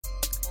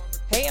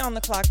Hey On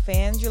The Clock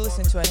fans, you're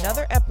listening to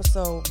another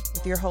episode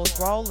with your host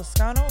Raul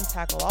Lascano and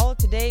tackle all of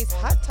today's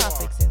hot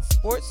topics in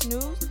sports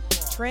news,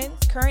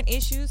 trends, current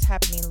issues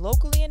happening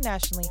locally and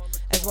nationally,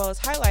 as well as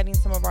highlighting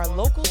some of our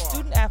local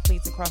student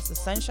athletes across the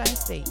Sunshine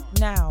State.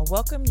 Now,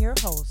 welcome your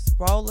host,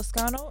 Raul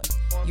Lascano.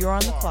 You're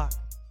on the clock.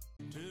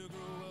 To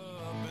grow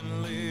up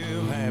and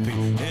live happy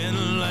in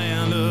the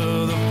land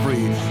of the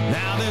free.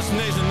 Now this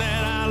nation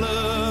that I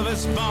love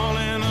is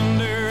falling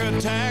under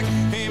attack.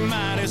 A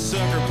mighty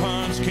sucker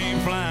punch came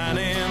flying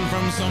in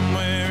from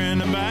somewhere in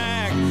the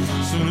back.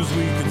 Soon as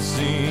we could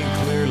see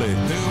clearly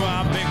through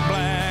our big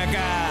black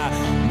eye,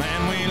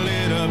 man, we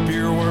lit up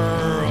your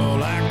world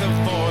like the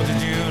 4th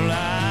of July.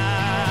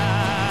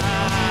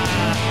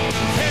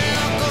 Hey,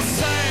 Uncle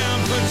Sam,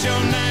 put your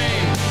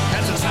name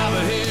at the top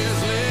of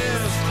his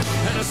list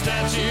and a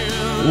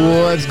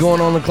statue. What's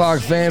going on, the clock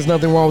fans?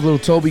 Nothing wrong with little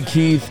Toby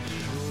Keith.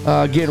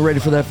 Getting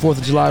ready for that 4th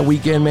of July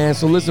weekend, man.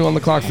 So listen, On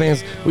The Clock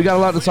fans, we got a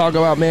lot to talk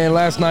about, man.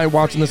 Last night,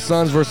 watching the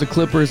Suns versus the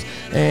Clippers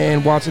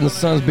and watching the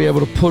Suns be able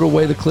to put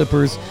away the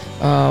Clippers.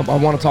 I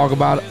want to talk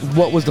about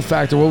what was the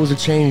factor, what was the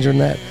change in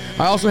that.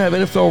 I also have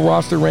NFL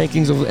roster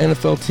rankings of the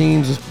NFL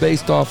teams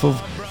based off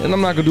of, and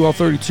I'm not going to do all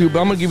 32,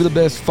 but I'm going to give you the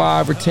best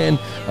 5 or 10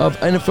 of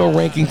NFL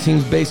ranking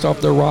teams based off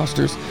their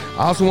rosters.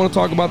 I also want to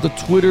talk about the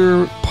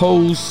Twitter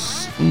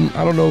posts.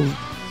 I don't know,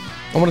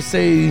 I want to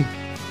say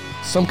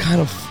some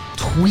kind of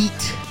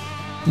tweet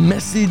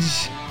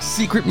message,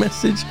 secret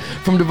message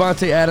from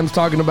DEVANTE Adams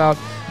talking about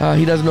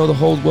he doesn't know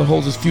what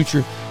holds his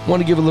future.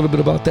 Want to give a little bit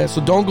about that. So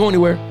don't go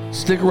anywhere.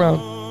 Stick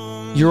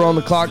around. You're on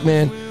the clock,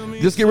 man.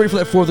 Let's get ready for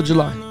that 4th of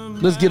July.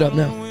 Let's get up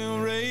now.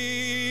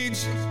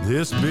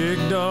 This big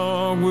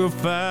dog will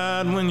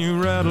fight when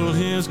you rattle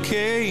his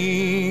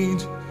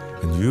cage,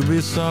 and you'll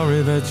be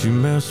sorry that you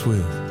mess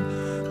with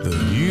the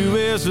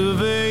U.S. of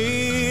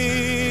A.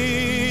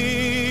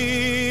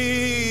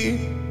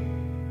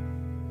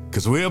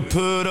 'Cause we'll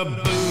put a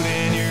boot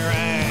in your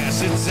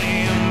ass. It's the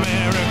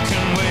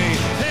American way.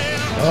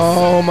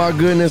 Oh my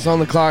goodness, On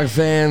The Clock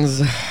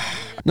fans.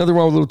 Nothing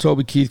wrong with little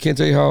Toby Keith. Can't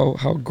tell you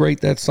how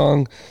great that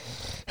song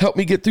helped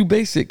me get through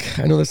basic.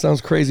 I know that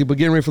sounds crazy, but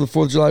getting ready for the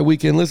 4th of July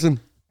weekend. Listen,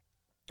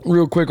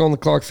 real quick, On The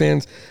Clock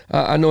fans,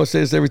 I know I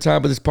say this every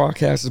time, but this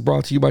podcast is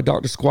brought to you by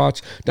Dr.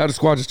 Squatch. Dr.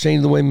 Squatch is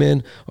changing the way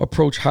men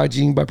approach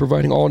hygiene by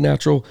providing all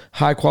natural,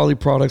 high-quality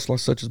products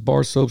such as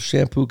bar soap,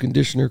 shampoo,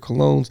 conditioner,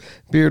 colognes,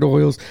 beard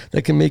oils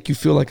that can make you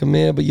feel like a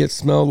man but yet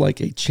smell like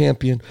a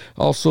champion.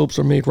 All soaps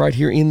are made right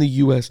here in the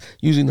U.S.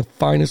 using the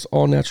finest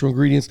all-natural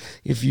ingredients.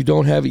 If you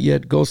don't have it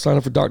yet, go sign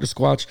up for Dr.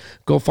 Squatch.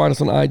 Go find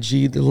us on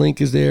IG. The link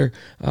is there.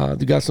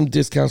 They got some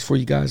discounts for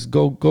you guys.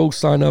 Go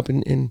sign up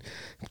and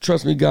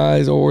trust me,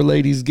 guys or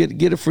ladies, get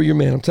it for your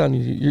man. I'm telling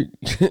you,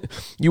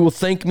 you will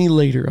thank me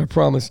later, I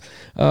promise.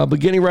 But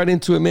getting right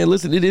into it, man,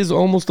 listen, it is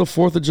almost the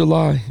 4th of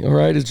July, all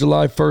right? It's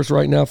July 1st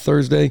right now,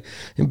 Thursday,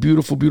 and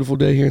beautiful, beautiful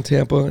day here in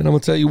Tampa. And I'm going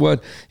to tell you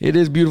what, it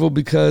is beautiful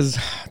because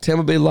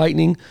Tampa Bay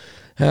Lightning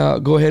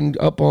go ahead and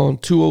up on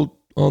 2-0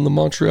 on the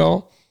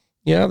Montreal.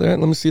 Yeah, let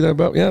me see that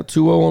about. Yeah,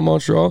 2-0 on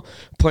Montreal,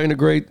 playing a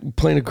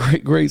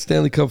great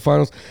Stanley Cup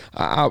Finals.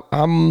 I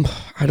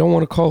don't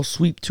want to call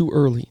sweep too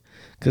early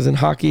because in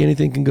hockey,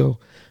 anything can go.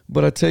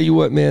 But I tell you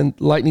what, man,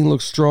 Lightning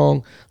looks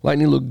strong.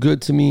 Lightning look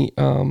good to me.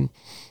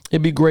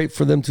 It'd be great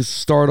for them to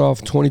start off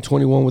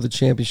 2021 with a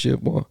championship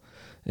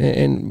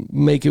and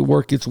make it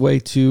work its way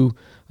to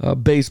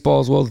baseball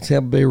as well. The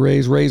Tampa Bay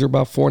Rays. Rays are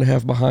about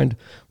 4.5 behind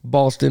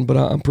Boston, but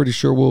I'm pretty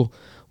sure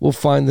we'll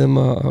find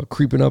them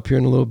creeping up here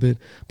in a little bit.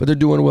 But they're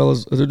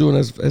doing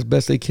as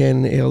best they can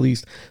in the AL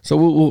East. So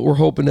we're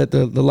hoping that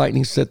the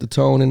Lightning set the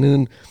tone, and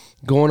then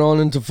going on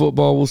into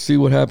football, we'll see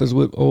what happens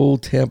with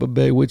old Tampa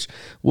Bay, which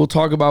we'll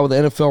talk about with the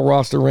NFL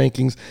roster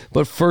rankings.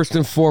 But first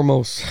and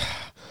foremost,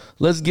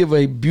 let's give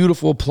a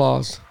beautiful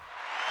applause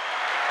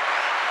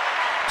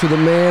to the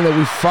man that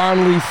we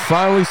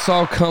finally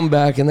saw come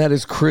back, and that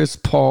is Chris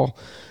Paul.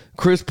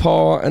 Chris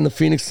Paul and the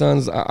Phoenix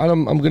Suns.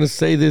 I'm going to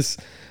say this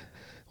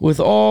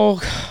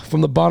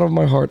from the bottom of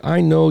my heart. I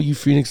know you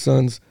Phoenix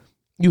Suns,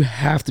 you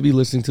have to be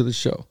listening to the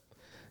show.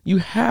 You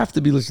have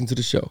to be listening to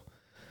the show.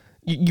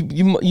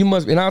 You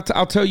must, and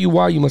I'll tell you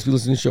why you must be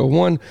listening to the show.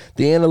 One,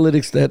 the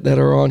analytics that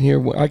are on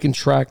here, I can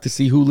track to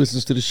see who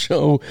listens to the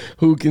show,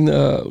 who can,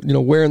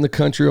 where in the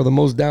country are the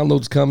most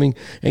downloads coming.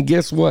 And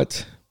guess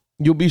what?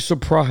 You'll be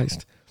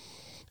surprised.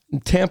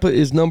 Tampa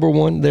is number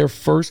 1, they're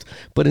first,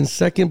 but in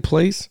second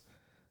place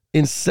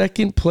is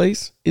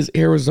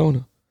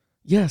Arizona.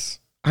 Yes,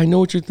 I know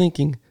what you're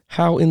thinking.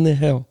 How in the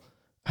hell?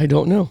 I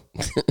don't know.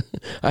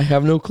 I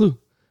have no clue.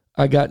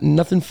 I got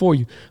nothing for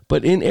you.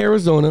 But in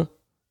Arizona,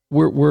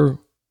 we're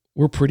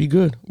pretty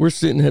good. We're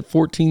sitting at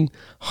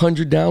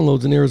 1,400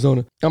 downloads in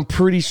Arizona. I'm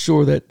pretty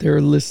sure that they're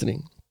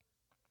listening.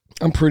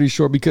 I'm pretty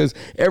sure because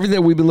everything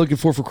that we've been looking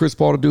for Chris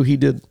Paul to do, he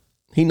did.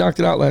 He knocked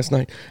it out last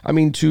night. I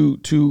mean,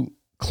 to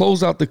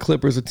close out the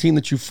Clippers, a team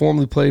that you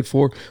formerly played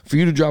for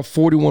you to drop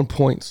 41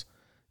 points.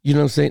 You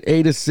know what I'm saying?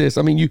 8 assists.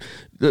 I mean,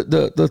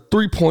 the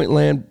 3-point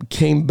land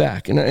came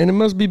back. And it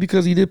must be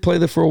because he did play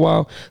there for a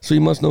while, so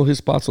he must know his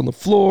spots on the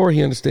floor.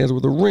 He understands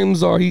where the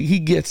rims are. He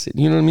gets it.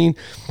 You know what I mean?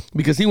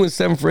 Because he went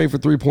 7 for 8 for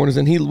 3-pointers,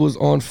 and he was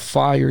on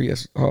fire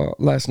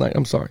last night.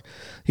 I'm sorry.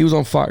 He was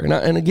on fire.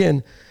 And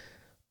again,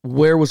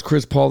 where was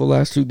Chris Paul the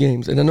last 2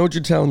 games? And I know what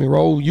you're telling me,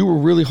 Raul, you were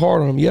really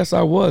hard on him. Yes,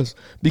 I was,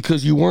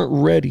 because you weren't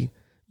ready.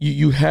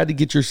 You had to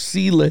get your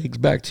sea legs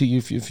back to you,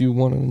 if you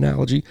want an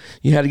analogy.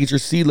 You had to get your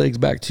sea legs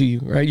back to you,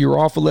 right? You're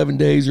off 11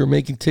 days. You're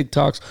making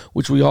TikToks,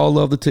 which we all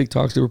love the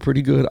TikToks. They were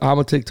pretty good. I'm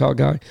a TikTok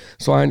guy,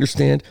 so I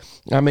understand.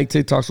 I make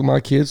TikToks with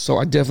my kids, so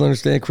I definitely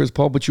understand Chris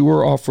Paul, but you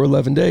were off for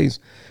 11 days,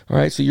 all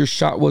right? So your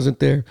shot wasn't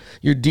there.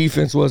 Your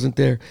defense wasn't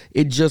there.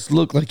 It just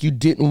looked like you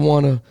didn't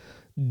want to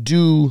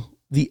do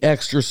the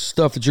extra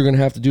stuff that you're going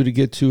to have to do to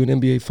get to an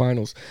NBA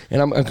Finals.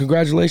 And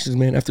congratulations,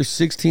 man. After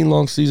 16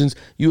 long seasons,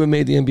 you have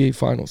made the NBA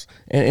Finals.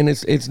 And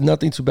it's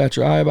nothing to bat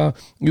your eye about.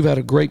 You've had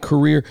a great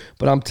career,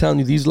 but I'm telling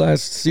you,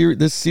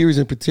 this series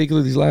in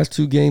particular, these last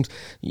 2 games,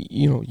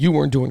 you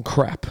weren't doing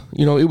crap.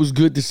 It was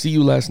good to see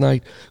you last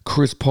night,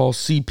 Chris Paul,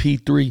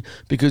 CP3,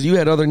 because you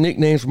had other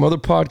nicknames from other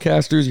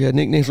podcasters. You had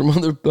nicknames from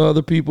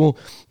other people,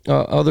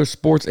 other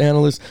sports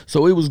analysts.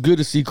 So it was good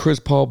to see Chris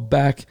Paul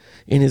back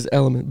in his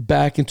element,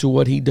 back into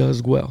what he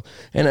does well.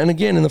 And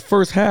again, in the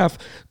first half,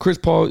 Chris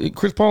Paul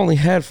only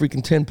had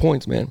freaking 10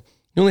 points, man.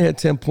 He only had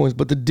 10 points,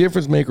 but the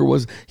difference maker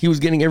was he was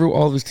getting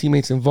all of his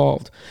teammates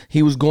involved.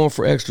 He was going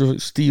for extra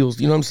steals.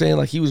 You know what I'm saying?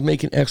 Like, he was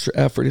making extra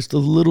effort. It's the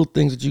little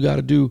things that you got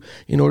to do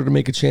in order to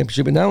make a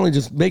championship. And not only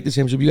just make the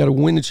championship, you got to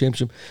win the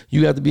championship.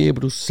 You have to be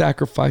able to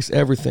sacrifice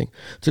everything.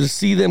 So to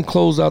see them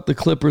close out the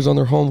Clippers on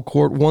their home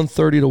court,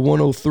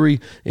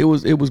 130-103, it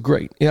was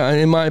great. Yeah,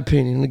 in my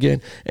opinion.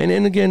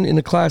 And again, in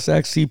the class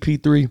act,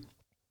 CP3,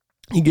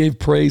 he gave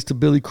praise to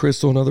Billy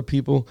Crystal and other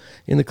people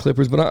in the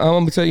Clippers. But I'm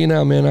going to tell you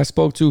now, man, I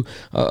spoke to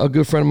a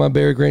good friend of mine,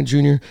 Barry Grant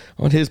Jr.,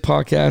 on his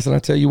podcast, and I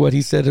tell you what,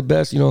 he said it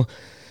best,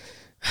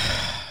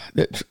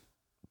 that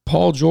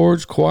Paul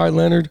George, Kawhi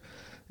Leonard,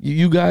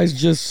 you guys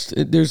just,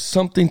 there's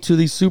something to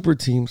these super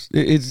teams.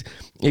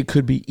 It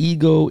could be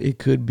ego. It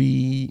could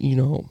be,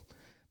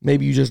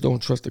 maybe you just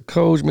don't trust the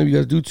coach. Maybe you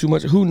guys do too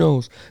much. Who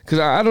knows? Because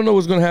I don't know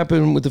what's going to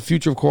happen with the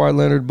future of Kawhi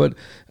Leonard, but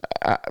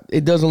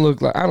it doesn't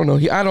look like, I don't know.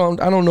 I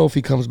don't know if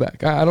he comes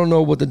back. I don't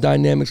know what the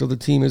dynamics of the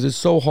team is. It's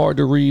so hard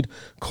to read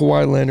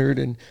Kawhi Leonard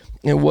and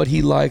what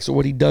he likes or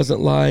what he doesn't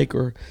like,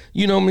 or,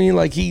 you know what I mean?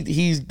 Like,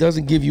 he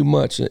doesn't give you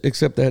much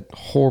except that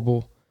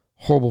horrible,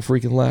 horrible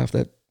freaking laugh,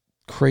 that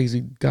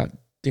crazy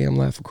goddamn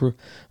laugh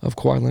of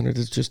Kawhi Leonard.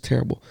 It's just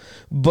terrible.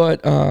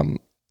 But,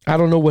 I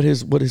don't know what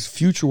his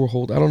future will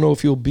hold. I don't know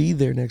if he'll be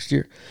there next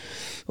year,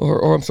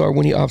 or I'm sorry,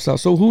 when he opts out.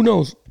 So who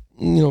knows?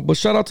 But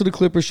shout out to the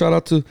Clippers. Shout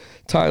out to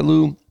Ty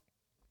Lue.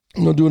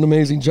 Doing an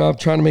amazing job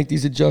trying to make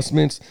these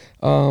adjustments.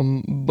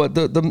 But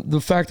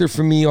the factor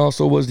for me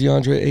also was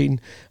DeAndre Ayton.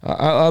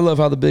 I love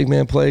how the big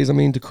man plays. I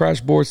mean, to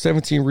crash board,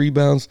 17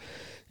 rebounds.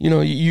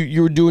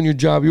 You were doing your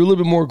job. You were a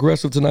little bit more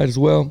aggressive tonight as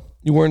well.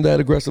 You weren't that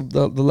aggressive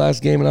the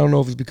last game, and I don't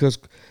know if it's because,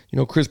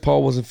 Chris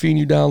Paul wasn't feeding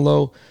you down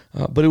low.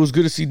 But it was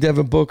good to see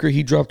Devin Booker.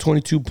 He dropped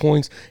 22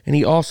 points, and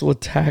he also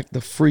attacked the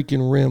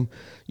freaking rim.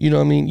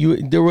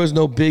 There was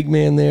no big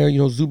man there.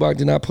 Zubac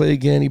did not play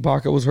again.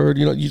 Ibaka was hurt.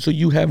 So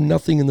you have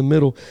nothing in the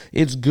middle.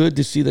 It's good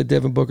to see that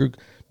Devin Booker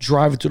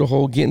drive it to the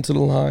hole, get into the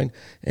line,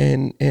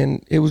 and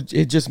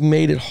it just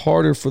made it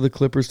harder for the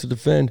Clippers to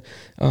defend.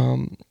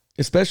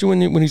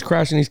 Especially when he's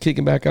crashing, he's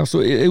kicking back out. So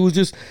it was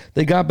just,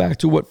 they got back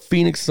to what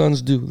Phoenix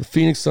Suns do, the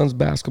Phoenix Suns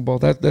basketball.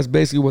 That's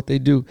basically what they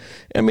do.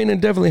 I mean,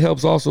 it definitely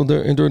helps also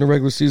during the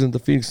regular season. The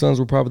Phoenix Suns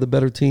were probably the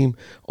better team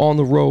on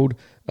the road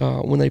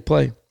when they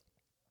play.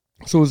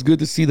 So it's good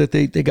to see that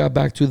they got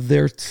back to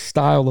their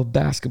style of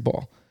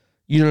basketball.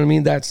 You know what I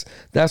mean? That's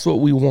what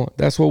we want.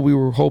 That's what we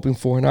were hoping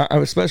for. And I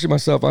especially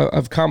myself,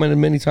 I've commented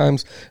many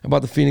times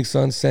about the Phoenix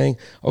Suns saying,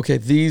 okay,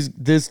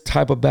 this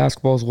type of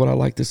basketball is what I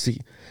like to see.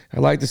 I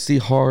like to see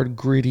hard,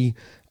 gritty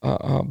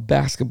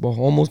basketball,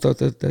 almost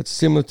that's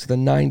similar to the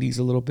 90s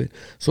a little bit.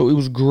 So it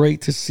was great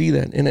to see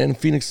that. And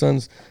Phoenix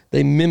Suns,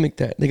 they mimic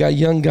that. They got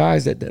young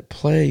guys that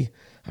play.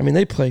 I mean,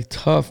 they play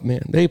tough,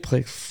 man. They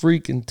play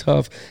freaking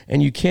tough,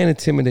 and you can't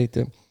intimidate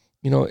them.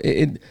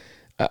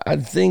 I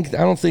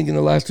don't think in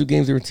the last 2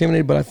 games they were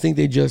intimidated, but I think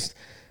they just,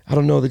 I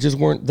don't know,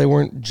 they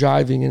weren't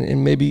jiving,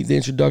 and maybe the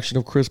introduction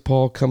of Chris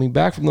Paul coming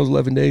back from those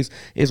 11 days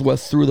is what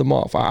threw them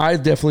off. I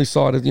definitely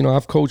saw it.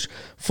 I've coached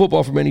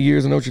football for many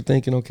years. I know what you're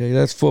thinking. Okay,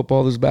 that's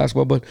football, this is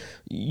basketball, but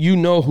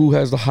who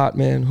has the hot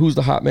man, who's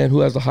the hot man,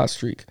 who has the hot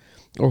streak,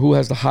 or who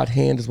has the hot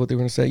hand is what they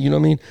were going to say. You know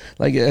what I mean?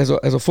 Like, as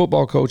a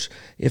football coach,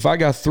 if I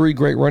got 3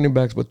 great running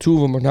backs, but 2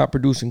 of them are not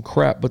producing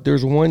crap, but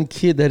there's one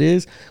kid that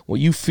is, well,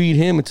 you feed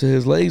him until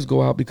his legs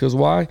go out, because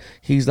why?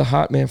 He's the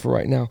hot man for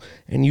right now.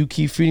 And you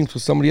keep feeding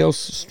until somebody else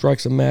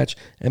strikes a match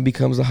and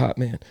becomes the hot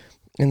man.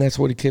 And that's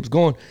what he keeps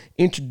going.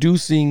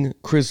 Introducing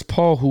Chris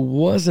Paul, who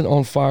wasn't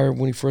on fire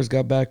when he first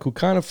got back, who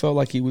kind of felt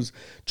like he was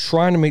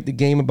trying to make the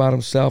game about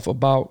himself,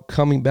 about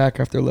coming back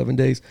after 11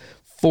 days,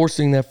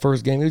 forcing that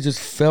first game. It just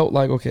felt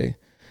like, okay,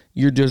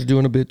 you're just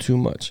doing a bit too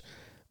much.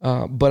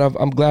 But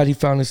I'm glad he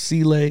found his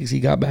sea legs. He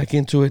got back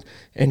into it,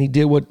 and he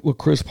did what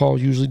Chris Paul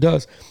usually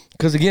does.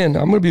 Because, again,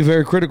 I'm going to be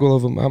very critical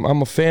of him.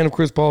 I'm a fan of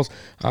Chris Paul's.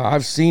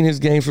 I've seen his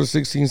games for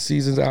 16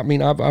 seasons. I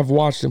mean, I've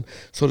watched him.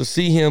 So to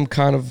see him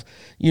kind of,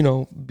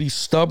 be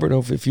stubborn,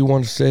 if you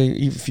want to say,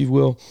 if you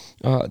will,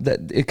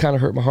 that it kind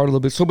of hurt my heart a little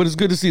bit. So, but it's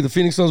good to see the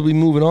Phoenix Suns will be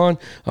moving on.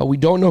 We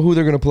don't know who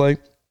they're going to play.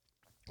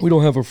 We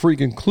don't have a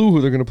freaking clue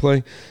who they're going to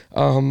play.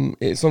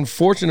 It's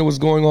unfortunate what's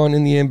going on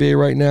in the NBA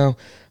right now,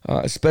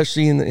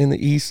 especially in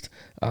the East.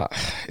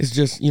 It's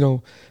just,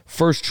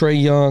 first Trae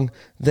Young,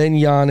 then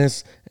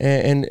Giannis,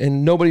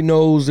 and nobody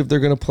knows if they're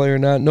going to play or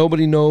not.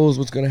 Nobody knows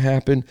what's going to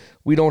happen.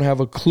 We don't have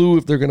a clue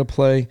if they're going to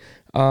play.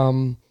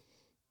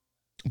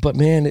 But,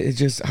 man, it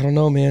just, I don't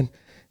know, man.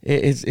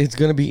 It's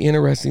going to be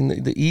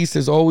interesting. The East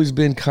has always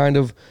been kind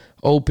of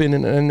open,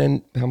 and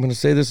I'm going to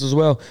say this as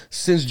well.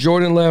 Since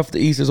Jordan left, the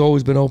East has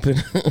always been open.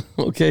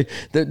 Okay,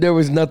 there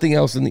was nothing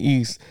else in the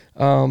East.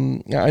 I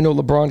know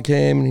LeBron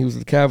came and he was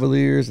with the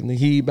Cavaliers and the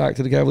Heat, back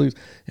to the Cavaliers,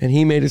 and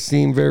he made it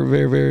seem very,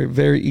 very, very,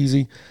 very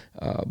easy.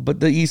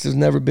 But the East has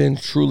never been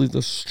truly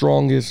the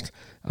strongest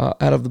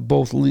out of the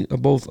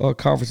both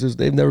conferences.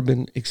 They've never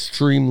been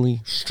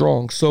extremely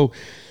strong. So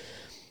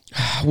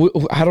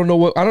I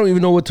don't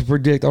even know what to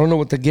predict. I don't know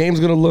what the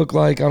game's going to look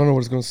like. I don't know what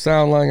it's going to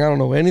sound like. I don't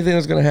know anything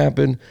that's going to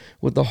happen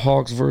with the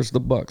Hawks versus the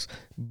Bucks.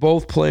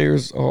 Both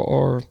players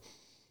are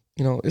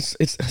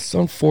it's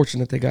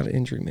unfortunate they got an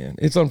injury, man.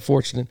 It's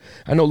unfortunate.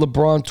 I know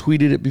LeBron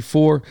tweeted it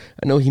before.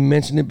 I know he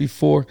mentioned it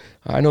before.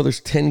 I know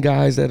there's 10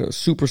 guys that are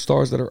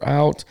superstars that are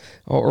out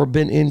or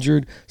been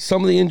injured.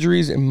 Some of the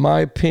injuries, in my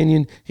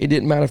opinion, it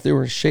didn't matter if they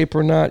were in shape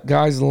or not.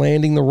 Guys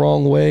landing the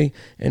wrong way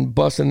and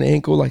busting an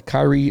ankle like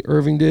Kyrie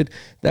Irving did,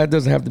 that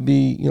doesn't have to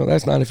be,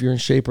 that's not if you're in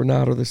shape or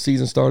not, or the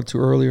season started too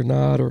early or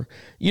not, or,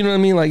 you know what I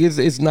mean? Like,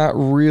 it's not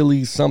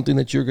really something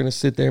that you're going to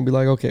sit there and be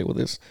like, okay, well,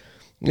 this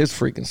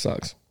freaking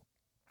sucks.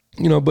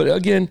 But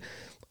again,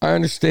 I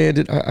understand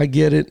it. I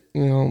get it.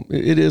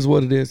 It is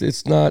what it is.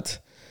 It's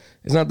not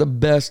the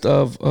best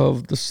of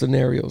the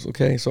scenarios.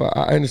 Okay, so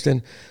I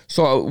understand.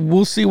 So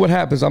we'll see what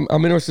happens. I'm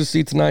interested to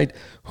see tonight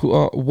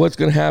what's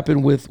going to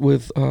happen with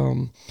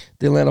the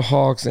Atlanta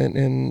Hawks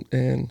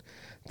and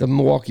the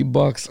Milwaukee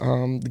Bucks.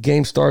 The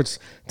game starts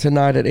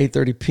tonight at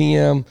 8:30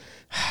 p.m.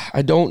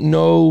 I don't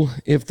know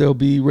if they'll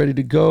be ready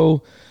to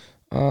go.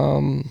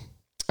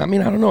 I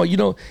don't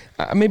know.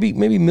 Maybe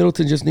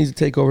Middleton just needs to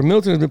take over.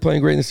 Middleton has been playing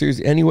great in the series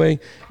anyway.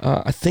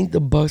 I think the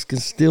Bucks can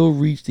still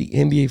reach the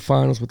NBA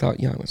Finals without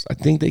Giannis. I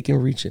think they can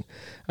reach it.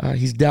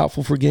 He's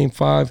doubtful for Game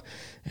 5,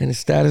 and his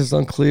status is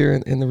unclear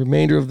in the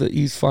remainder of the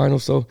East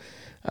Finals. So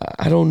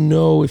I don't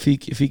know if he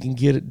can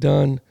get it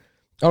done.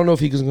 I don't know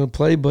if he's going to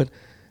play, but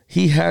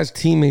he has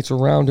teammates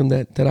around him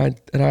that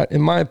I,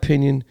 in my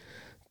opinion,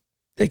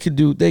 they could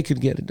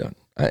get it done.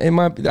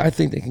 I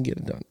think they can get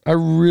it done. I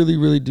really,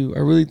 really do. I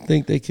really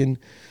think they can.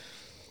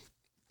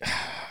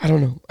 I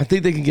don't know. I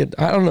think they can get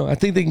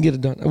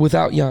it done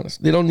without Giannis.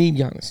 They don't need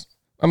Giannis.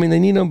 I mean, they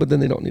need him, but then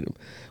they don't need him.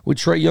 With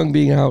Trae Young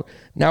being out,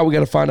 now we got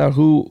to find out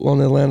who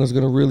on Atlanta is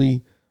going to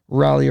really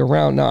rally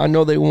around. Now, I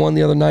know they won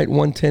the other night,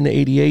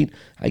 110-88.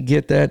 I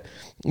get that.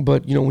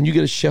 But, when you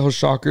get a shell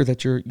shocker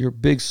that your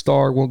big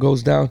star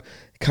goes down,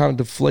 kind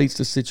of deflates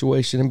the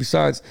situation. And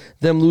besides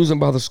them losing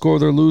by the score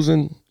they're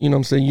losing, what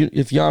I'm saying,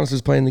 if Giannis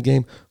is playing the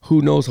game,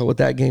 who knows what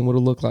that game would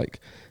have looked like.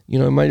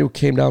 It might have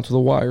came down to the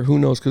wire. Who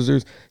knows?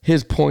 Because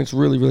his points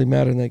really, really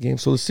matter in that game.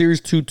 So the series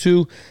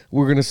 2-2,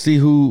 we're going to see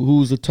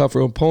who's the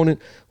tougher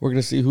opponent. We're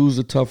going to see who's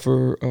the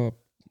tougher,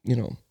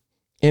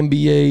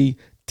 NBA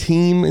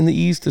team in the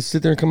East to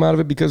sit there and come out of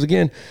it. Because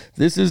again,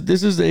 this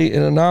is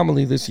an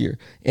anomaly this year.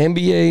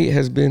 NBA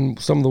has been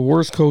some of the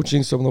worst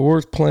coaching, some of the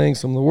worst playing,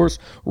 some of the worst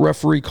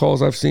referee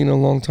calls I've seen in a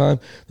long time.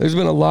 There's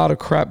been a lot of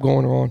crap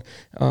going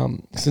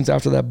on since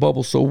after that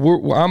bubble.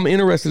 So I'm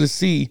interested to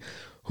see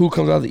who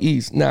comes out of the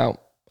East. Now,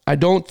 I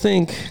don't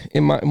think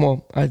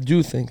I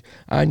do think,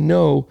 I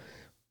know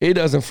it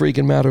doesn't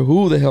freaking matter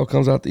who the hell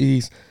comes out the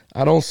East.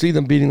 I don't see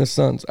them beating the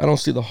Suns. I don't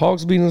see the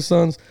Hawks beating the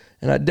Suns,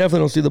 and I definitely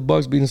don't see the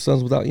Bucks beating the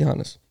Suns without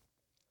Giannis.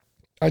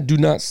 I do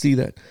not see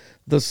that.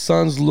 The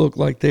Suns look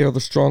like they are the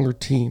stronger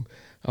team.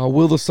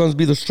 Will the Suns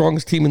be the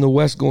strongest team in the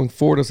West going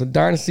forward as a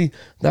dynasty?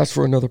 That's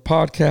for another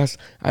podcast.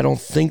 I don't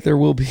think there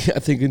will be. I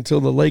think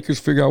until the Lakers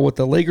figure out what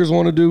the Lakers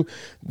want to do,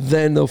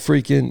 then they'll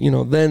freaking,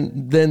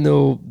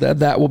 then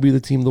that will be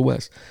the team of the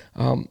West.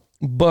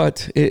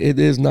 But it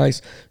is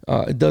nice.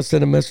 It does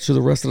send a message to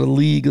the rest of the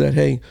league that,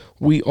 hey,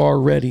 we are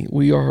ready.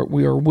 We are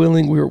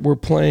willing. We're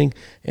playing,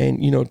 and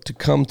to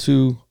come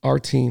to our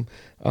team.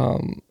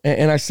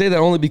 And I say that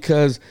only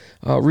because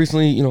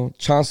recently,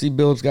 Chauncey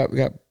Billups got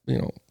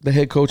the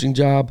head coaching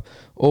job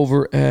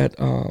over at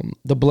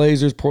the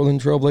Blazers,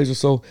 Portland Trail Blazers.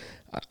 So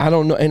I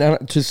don't know,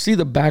 and to see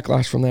the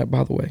backlash from that,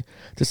 by the way,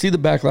 to see the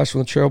backlash from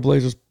the Trail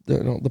Blazers,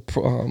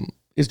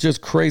 it's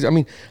just crazy. I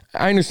mean,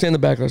 I understand the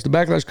backlash. The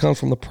backlash comes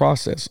from the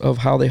process of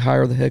how they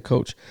hire the head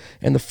coach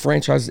and the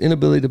franchise's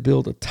inability to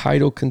build a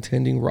title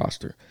contending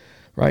roster.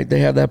 right? They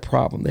have that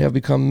problem. They have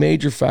become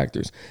major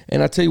factors.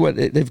 And I tell you what,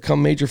 they've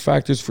become major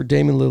factors for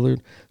Damian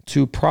Lillard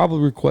to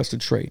probably request a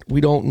trade.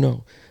 We don't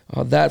know.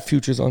 That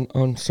future's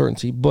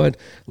uncertainty. But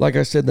like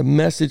I said, the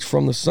message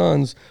from the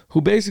Suns, who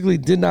basically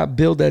did not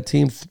build that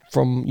team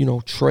from,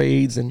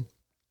 trades and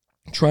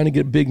trying to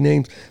get big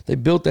names. They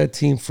built that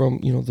team from,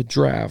 the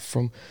draft,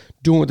 from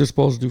doing what they're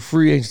supposed to do,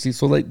 free agency.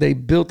 So they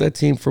built that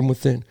team from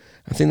within.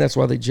 I think that's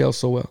why they gel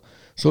so well.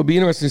 So it'd be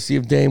interesting to see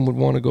if Dame would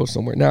want to go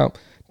somewhere. Now,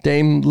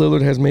 Dame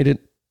Lillard has made it,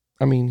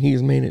 he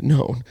has made it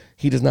known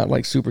he does not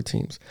like super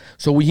teams.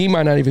 So he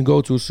might not even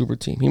go to a super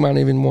team. He might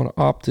not even want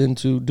to opt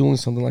into doing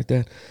something like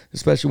that,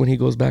 especially when he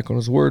goes back on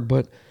his word.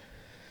 But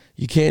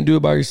you can't do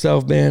it by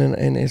yourself, man,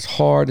 and it's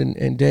hard.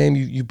 And Dame,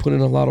 you put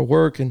in a lot of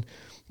work, and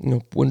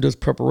when does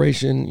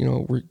preparation,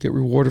 get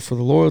rewarded for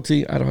the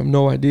loyalty? I have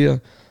no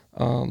idea.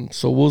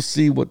 So we'll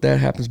see what that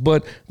happens.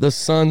 But the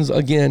Suns,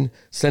 again,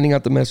 sending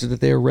out the message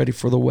that they are ready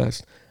for the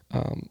West.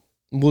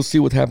 We'll see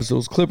what happens to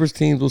those Clippers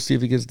teams. We'll see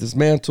if it gets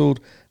dismantled.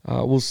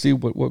 We'll see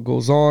what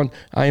goes on.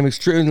 I'm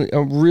extremely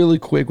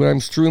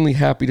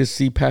happy to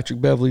see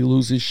Patrick Beverley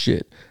lose his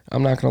shit.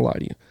 I'm not going to lie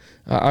to you.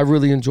 I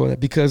really enjoy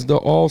that because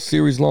all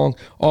series long,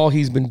 all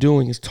he's been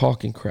doing is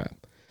talking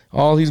crap.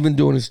 All he's been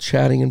doing is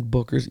chatting in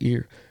Booker's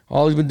ear.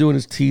 All he's been doing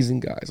is teasing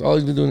guys. All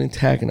he's been doing is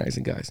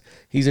antagonizing guys.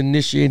 He's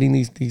initiating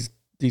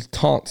these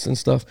taunts and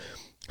stuff.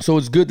 So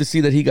it's good to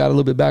see that he got a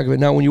little bit back of it.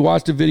 Now, when you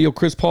watch the video,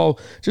 Chris Paul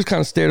just kind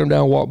of stared him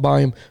down, walked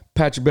by him.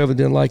 Patrick Beverley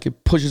didn't like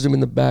it, pushes him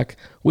in the back,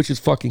 which is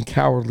fucking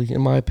cowardly,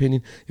 in my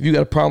opinion. If you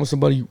got a problem with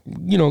somebody,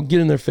 get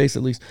in their face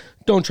at least.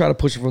 Don't try to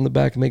push him from the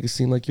back and make it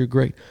seem like you're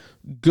great.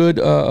 Good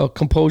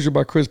composure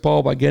by Chris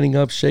Paul by getting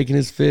up, shaking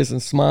his fist,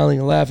 and smiling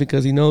and laughing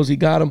because he knows he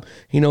got him.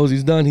 He knows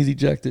he's done. He's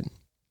ejected.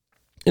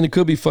 And it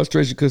could be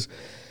frustration because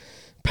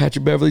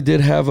Patrick Beverley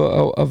did have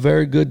a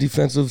very good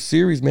defensive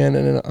series, man,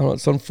 and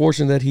it's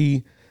unfortunate that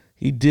he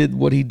did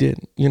what he did.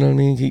 You know what I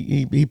mean?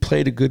 He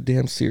played a good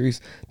damn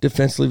series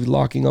defensively,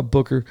 locking up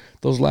Booker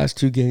those last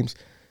two games.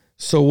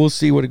 So we'll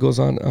see what it goes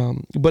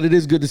on. But it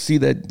is good to see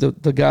that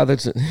the guy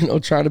that's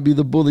trying to be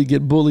the bully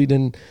get bullied,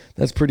 and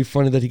that's pretty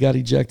funny that he got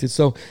ejected.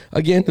 So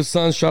again, the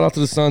Suns, shout out to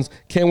the Suns.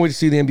 Can't wait to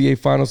see the NBA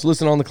Finals.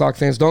 Listen, On the Clock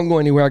fans, don't go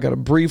anywhere. I got a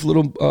brief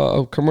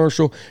little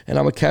commercial, and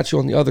I'm gonna catch you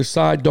on the other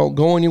side. Don't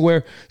go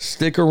anywhere.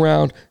 Stick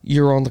around.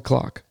 You're on the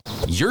clock.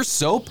 Your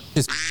soap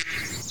is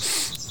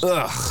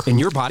ugh, and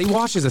your body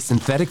wash is a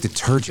synthetic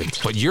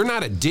detergent, but you're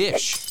not a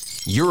dish.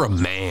 You're a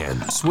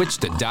man. Switch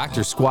to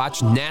Dr.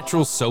 Squatch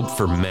Natural Soap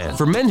for Men.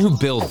 For men who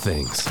build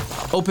things.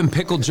 Open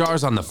pickle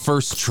jars on the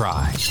first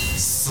try.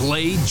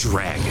 Slay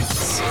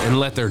dragons. And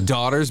let their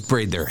daughters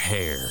braid their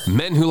hair.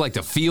 Men who like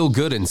to feel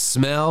good and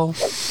smell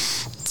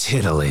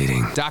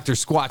titillating. Dr.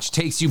 Squatch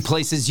takes you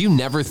places you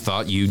never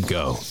thought you'd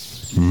go.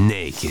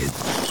 Naked.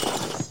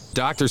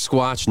 Dr.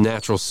 Squatch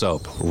Natural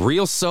Soap.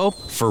 Real soap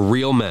for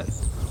real men.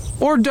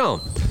 Or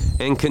don't.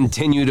 And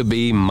continue to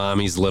be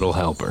mommy's little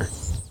helper.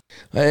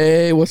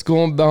 Hey, what's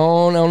going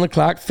on the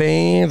clock,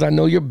 fans? I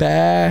know you're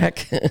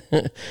back.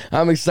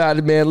 I'm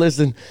excited, man.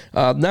 Listen,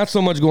 not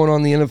so much going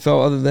on in the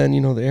NFL other than,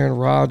 the Aaron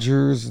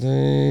Rodgers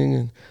thing.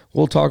 And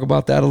we'll talk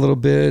about that a little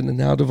bit. And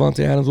now DEVANTE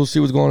Adams. We'll see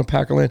what's going on in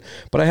Packerland.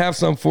 But I have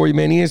something for you,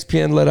 man.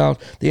 ESPN let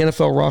out the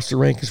NFL roster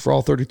rankings for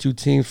all 32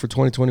 teams for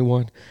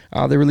 2021.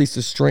 They released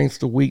the strengths,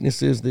 the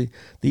weaknesses, the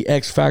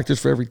X factors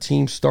for every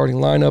team's starting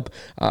lineup.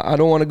 I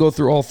don't want to go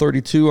through all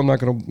 32. I'm not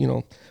going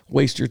to,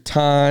 waste your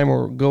time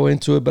or go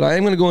into it, but I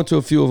am going to go into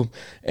a few of them.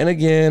 And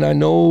again, I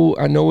know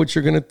what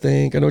you're going to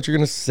think. I know what you're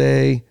going to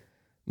say.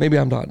 Maybe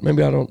I'm not.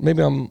 Maybe I don't.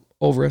 Maybe I'm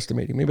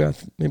overestimating.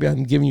 Maybe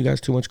I'm giving you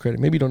guys too much credit.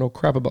 Maybe you don't know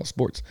crap about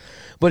sports.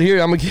 But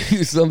here, I'm going to give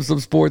you some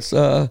sports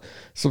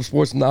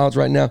knowledge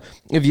right now.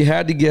 If you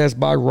had to guess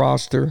by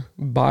roster,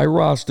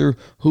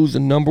 who's the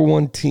number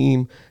one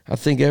team, I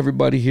think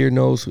everybody here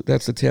knows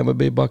that's the Tampa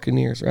Bay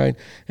Buccaneers, right?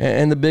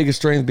 And the biggest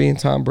strength being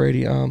Tom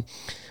Brady.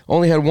 He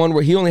only had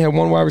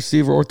one wide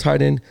receiver or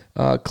tight end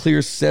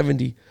clear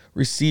 70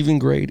 receiving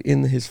grade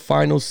in his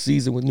final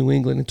season with New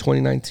England in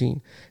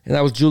 2019, and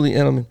that was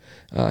Julian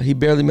Edelman. He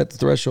barely met the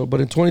threshold, but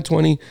in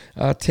 2020,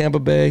 Tampa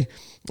Bay,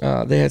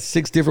 they had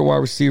 6 different wide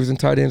receivers and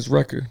tight ends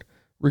record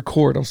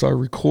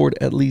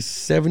at least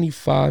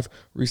 75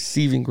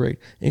 receiving grade,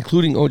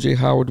 including O.J.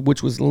 Howard,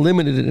 which was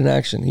limited in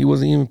action. He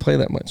wasn't even play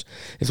that much.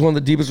 It's one of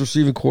the deepest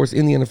receiving corps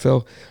in the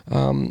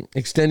NFL,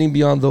 extending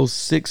beyond those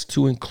 6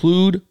 to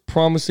include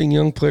promising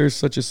young players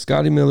such as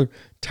Scotty Miller,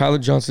 Tyler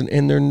Johnson,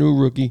 and their new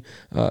rookie,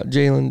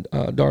 Jalen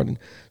Darden.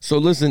 So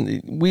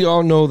listen, we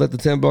all know that the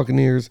Tampa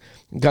Buccaneers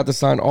got to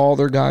sign all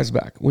their guys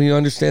back. We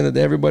understand that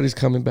everybody's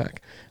coming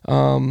back.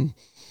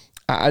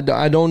 I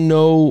don't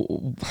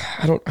know.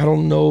 I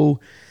don't know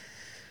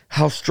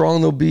how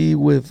strong they'll be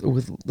with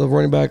the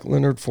running back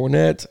Leonard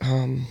Fournette.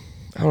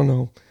 I don't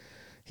know.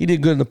 He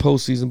did good in the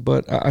postseason,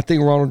 but I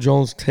think Ronald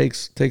Jones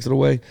takes it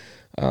away.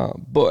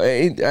 But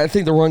I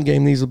think the run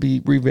game needs to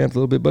be revamped a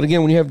little bit. But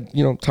again, when you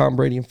have Tom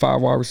Brady and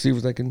 5 wide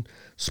receivers that can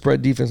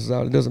spread defenses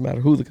out, it doesn't matter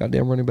who the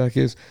goddamn running back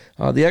is.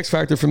 The X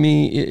factor for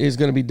me is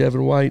going to be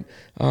Devin White.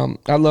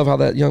 I love how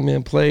that young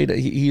man played.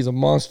 He's a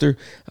monster.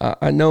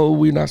 I know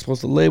we're not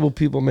supposed to label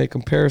people, make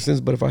comparisons,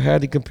 but if I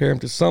had to compare him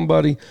to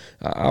somebody,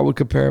 I would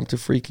compare him to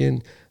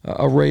freaking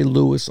a Ray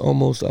Lewis,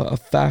 almost a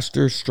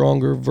faster,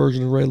 stronger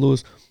version of Ray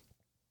Lewis.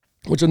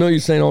 Which I know you're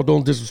saying, oh,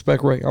 don't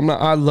disrespect Ray. I'm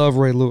not. I love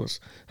Ray Lewis.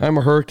 I'm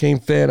a Hurricane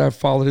fan. I've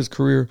followed his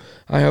career.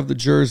 I have the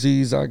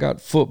jerseys. I got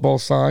football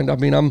signed. I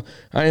mean,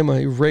 I am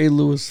a Ray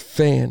Lewis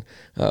fan.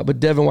 But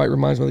Devin White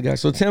reminds me of the guy.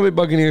 So the Tampa Bay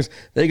Buccaneers,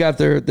 they got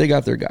their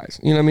guys.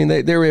 You know what I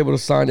mean? They were able to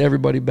sign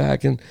everybody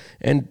back.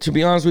 And to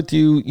be honest with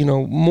you,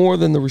 more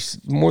than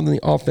the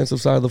offensive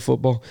side of the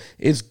football,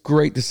 it's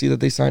great to see that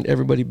they signed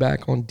everybody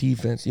back on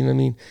defense. You know what I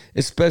mean?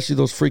 Especially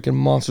those freaking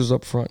monsters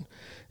up front.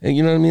 And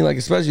you know what I mean? Like,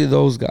 especially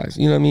those guys.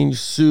 You know what I mean?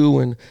 Sue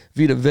and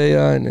Vita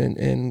Vea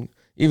and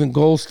even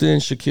Golston,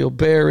 Shaquille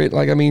Barrett.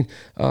 Like, I mean,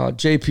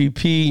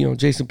 JPP,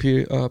 Jason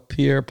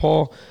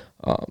Pierre-Paul.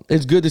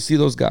 It's good to see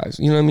those guys.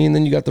 You know what I mean?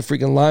 Then you got the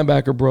freaking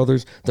linebacker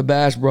brothers, the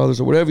Bash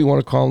brothers, or whatever you want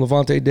to call them.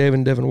 Levante David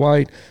and Devin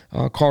White.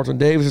 Carlton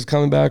Davis is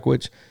coming back,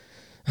 which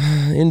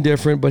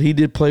indifferent, but he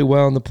did play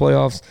well in the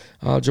playoffs.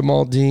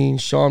 Jamal Dean,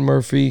 Sean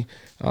Murphy.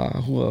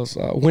 Who else?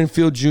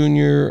 Winfield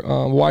Jr.,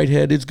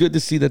 Whitehead. It's good to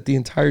see that the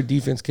entire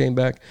defense came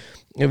back.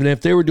 Even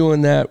if they were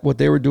doing that, what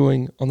they were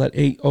doing on that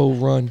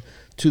 8-0 run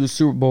to the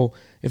Super Bowl,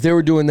 if they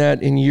were doing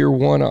that in year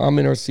one, I'm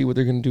interested to see what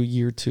they're going to do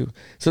year two.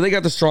 So they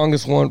got the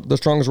strongest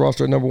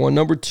roster at number one.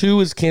 Number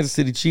two is Kansas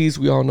City Chiefs.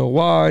 We all know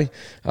why.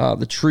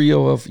 The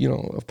trio of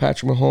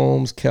Patrick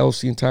Mahomes,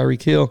 Kelsey, and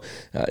Tyreek Hill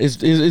is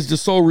the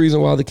sole reason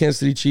why the Kansas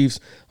City Chiefs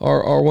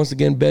are once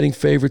again betting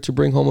favorite to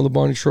bring home the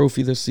Barney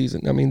Trophy this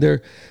season. I mean,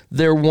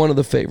 they're one of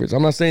the favorites.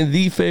 I'm not saying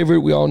the favorite.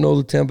 We all know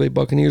the Tampa Bay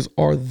Buccaneers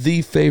are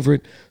the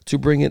favorite to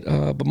bring it.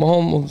 But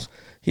Mahomes,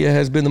 he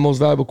has been the most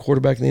valuable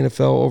quarterback in the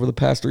NFL over the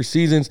past 3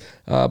 seasons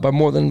by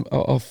more than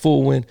a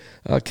full win.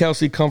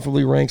 Kelsey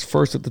comfortably ranks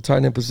first at the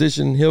tight end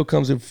position. Hill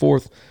comes in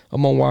fourth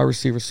among wide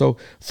receivers. So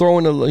throw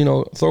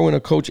in a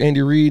coach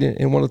Andy Reid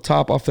and one of the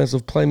top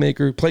offensive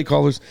play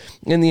callers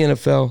in the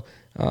NFL.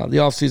 The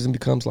offseason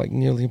becomes like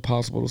nearly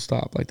impossible to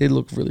stop. Like, they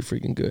look really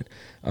freaking good.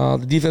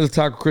 The defensive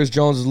tackle Chris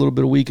Jones is a little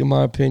bit weak in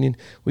my opinion.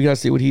 We got to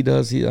see what he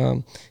does. He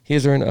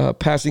has earned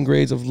passing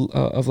grades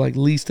of like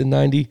least to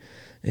 90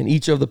 in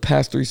each of the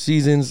past 3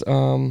 seasons.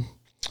 I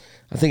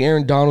think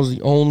Aaron Donald's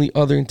the only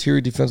other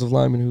interior defensive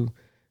lineman who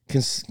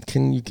can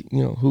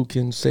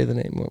say the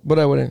name. But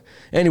I wouldn't.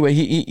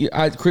 Anyway,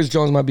 Chris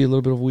Jones might be a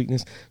little bit of a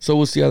weakness. So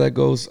we'll see how that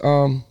goes.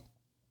 I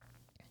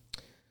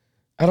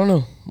don't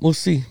know. We'll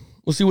see.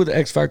 We'll see what the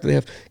X factor they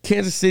have.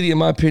 Kansas City, in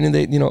my opinion,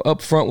 they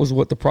up front was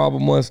what the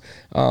problem was.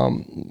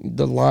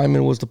 The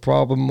lineman was the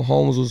problem.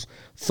 Mahomes was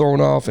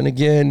thrown off. And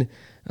again,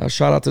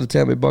 shout out to the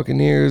Tampa Bay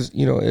Buccaneers.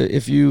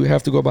 If you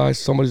have to go by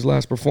somebody's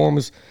last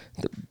performance,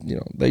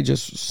 they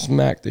just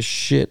smacked the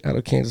shit out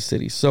of Kansas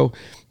City. So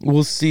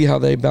we'll see how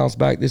they bounce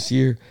back this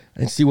year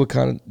and see what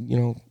kind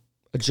of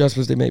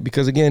adjustments they make.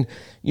 Because again,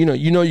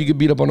 you could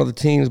beat up on other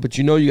teams, but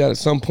you got at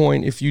some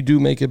point, if you do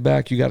make it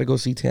back, you got to go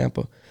see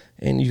Tampa.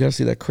 And you got to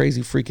see that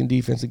crazy freaking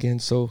defense again.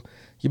 So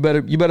you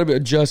better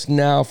adjust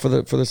now for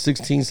the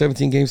 16,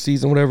 17 game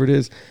season, whatever it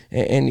is,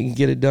 and you can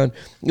get it done.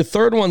 The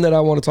third one that I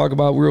want to talk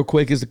about real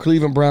quick is the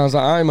Cleveland Browns.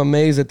 I'm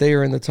amazed that they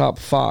are in the top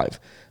 5.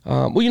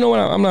 Well, you know what?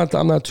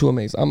 I'm not too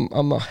amazed.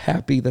 I'm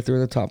happy that they're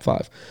in the top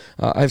 5.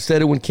 I've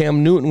said it when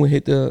Cam Newton would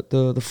hit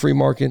the free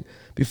market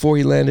before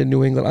he landed in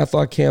New England. I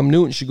thought Cam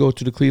Newton should go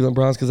to the Cleveland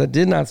Browns because I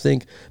did not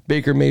think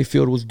Baker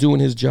Mayfield was doing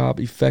his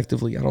job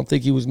effectively. I don't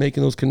think he was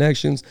making those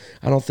connections.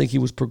 I don't think he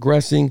was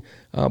progressing.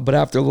 But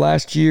after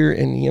last year,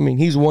 and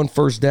he's one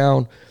first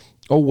down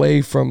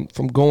away from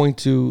going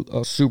to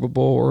a Super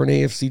Bowl or an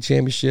AFC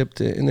championship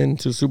and then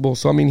to the Super Bowl.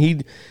 So,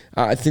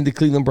 I think the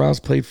Cleveland Browns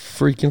played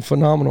freaking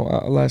phenomenal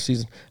last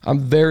season. I'm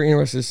very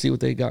interested to see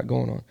what they got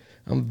going on.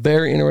 I'm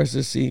very interested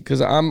to see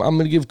because I'm going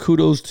to give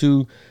kudos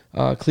to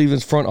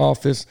Cleveland's front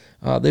office.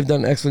 They've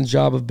done an excellent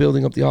job of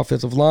building up the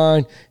offensive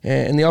line,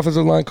 and the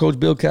offensive line coach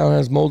Bill Callahan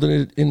has molded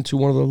it into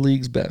one of the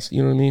league's best.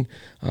 You know what I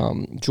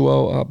mean?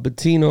 Joel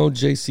Bettino,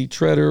 J.C.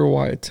 Treader,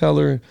 Wyatt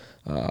Teller,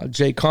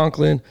 Jay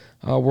Conklin.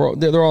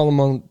 They're all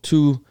among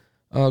 2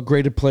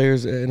 graded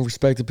players in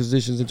respective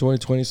positions in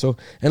 2020. So,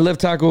 and left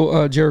tackle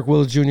Jarek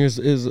Willis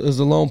Jr. is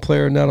a lone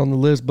player not on the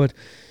list, but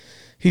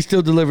he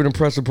still delivered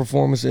impressive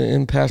performance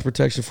in pass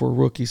protection for a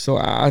rookie. So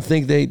I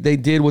think they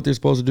did what they're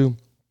supposed to do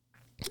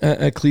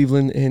at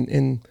Cleveland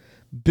in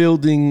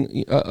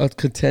building a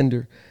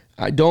contender.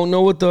 I don't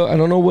know what the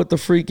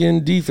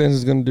freaking defense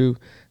is going to do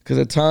because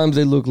at times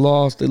they look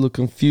lost, they look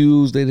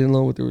confused, they didn't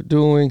know what they were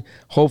doing.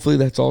 Hopefully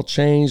that's all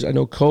changed. I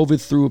know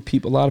COVID threw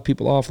a lot of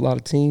people off, a lot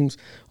of teams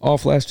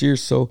off last year,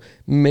 so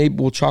maybe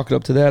we'll chalk it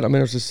up to that. I'm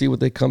interested to see what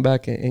they come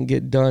back and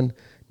get done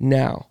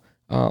now.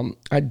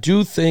 I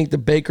do think the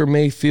Baker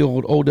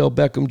Mayfield, Odell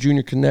Beckham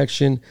Jr.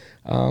 connection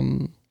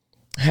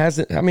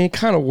it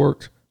kind of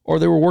worked or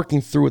they were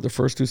working through it the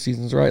first 2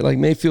 seasons, right? Like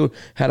Mayfield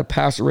had a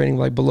passer rating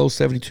like below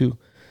 72.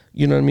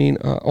 You know what I mean?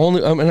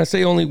 And I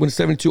say only when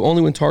 72,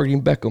 only when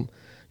targeting Beckham.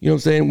 You know what I'm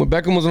saying? When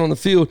Beckham wasn't on the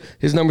field,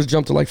 his numbers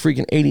jumped to like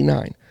freaking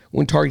 89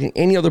 when targeting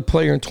any other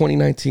player in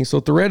 2019. So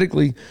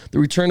theoretically, the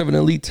return of an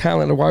elite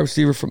talent, a wide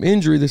receiver from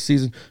injury this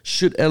season,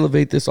 should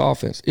elevate this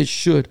offense. It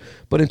should.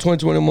 But in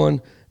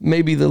 2021,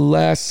 maybe the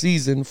last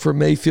season for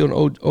Mayfield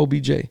and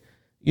OBJ.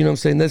 You know what I'm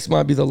saying? This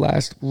might be the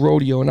last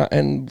rodeo,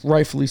 and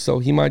rightfully so.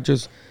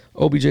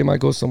 OBJ might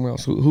go somewhere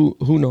else.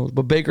 Who knows?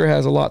 But Baker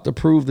has a lot to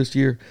prove this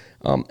year.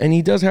 And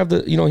he does have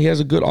he has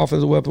a good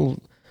offensive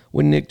weapon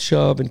with Nick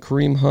Chubb and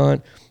Kareem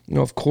Hunt.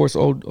 Of course,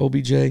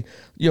 OBJ.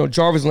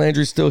 Jarvis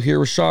Landry's still here.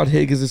 Rashad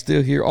Higgins is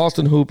still here.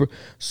 Austin Hooper.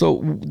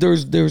 So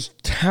there's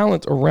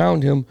talent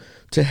around him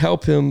to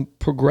help him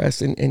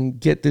progress and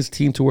get this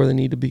team to where they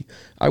need to be.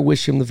 I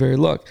wish him the very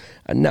luck.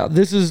 Now,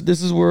 this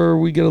is where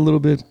we get a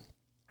little bit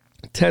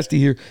testy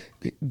here.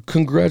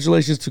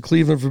 Congratulations to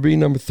Cleveland for being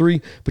number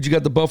 3, but you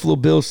got the Buffalo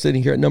Bills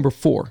sitting here at number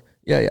 4.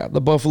 Yeah, the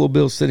Buffalo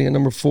Bills sitting at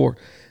number 4.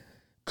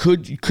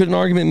 Could an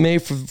argument be made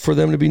for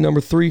them to be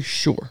number 3?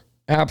 Sure.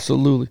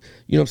 Absolutely.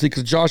 You know what I'm saying?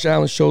 Because Josh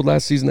Allen showed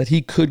last season that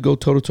he could go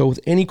toe-to-toe with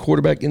any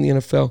quarterback in the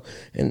NFL.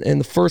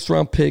 And the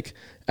first-round pick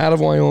out of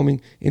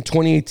Wyoming in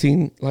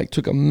 2018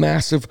 took a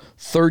massive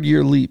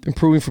third-year leap,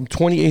 improving from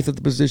 28th at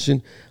the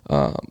position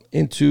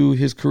into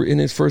his career in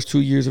his first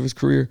 2 years of his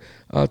career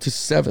to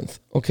 7th,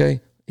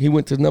 okay? He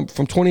went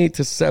from 28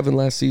 to 7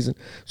 last season.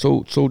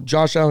 So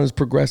Josh Allen is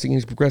progressing, and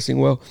he's progressing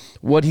well.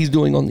 What he's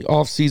doing on the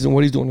offseason,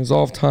 what he's doing in his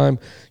off time,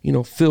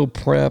 field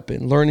prep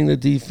and learning the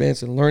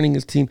defense and learning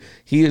his team,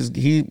 he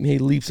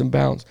made leaps and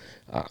bounds.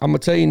 I'm going to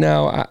tell you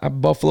now,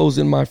 Buffalo's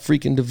in my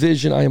freaking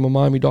division. I am a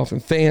Miami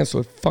Dolphin fan, so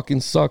it fucking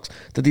sucks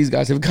that these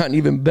guys have gotten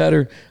even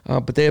better,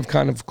 but they have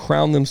kind of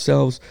crowned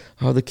themselves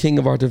the king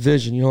of our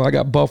division. I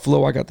got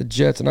Buffalo, I got the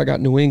Jets, and I got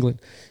New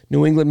England.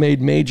 New England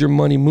made major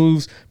money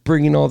moves,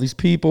 bringing all these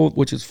people,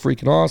 which is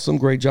freaking awesome.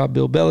 Great job,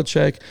 Bill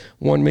Belichick.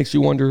 One makes you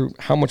wonder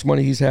how much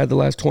money he's had the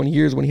last 20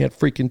 years when he had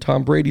freaking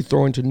Tom Brady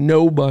throwing to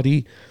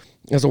nobody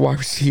as a wide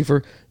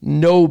receiver.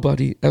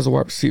 Nobody as a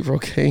wide receiver,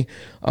 okay?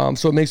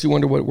 So it makes you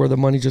wonder where the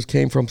money just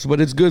came from.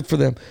 But it's good for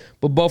them.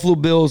 But Buffalo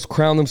Bills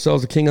crown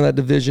themselves the king of that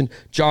division.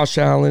 Josh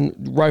Allen,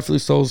 rightfully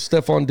so.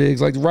 Stephon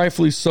Diggs,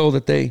 rightfully so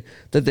that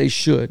they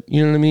should.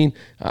 You know what I mean?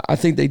 I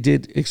think they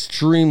did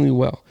extremely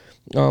well.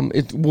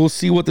 We'll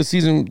see what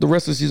the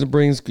rest of the season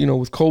brings,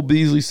 with Cole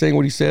Beasley saying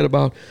what he said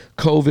about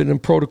COVID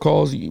and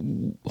protocols.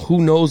 Who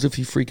knows if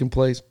he freaking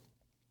plays?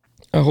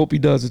 I hope he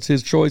does. It's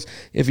his choice.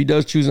 If he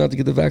does choose not to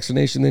get the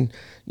vaccination, then,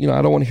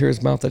 I don't want to hear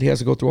his mouth that he has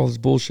to go through all this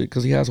bullshit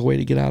because he has a way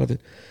to get out of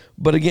it.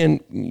 But again,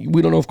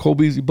 we don't know if Cole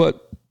Beasley,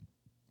 but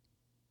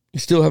you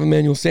still have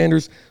Emmanuel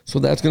Sanders, so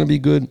that's going to be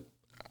good.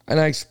 And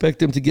I expect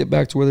them to get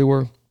back to where they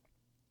were.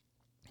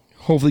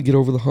 Hopefully get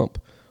over the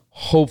hump.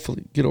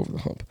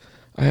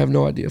 I have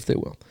no idea if they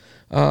will.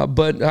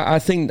 But I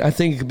think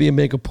it could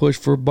make a push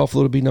for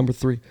Buffalo to be number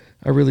 3.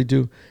 I really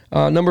do.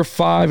 Number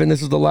 5, and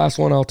this is the last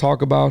one I'll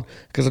talk about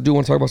because I do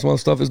want to talk about some other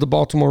stuff, is the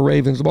Baltimore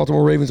Ravens. The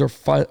Baltimore Ravens are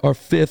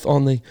 5th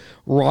on the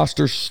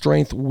roster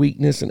strength,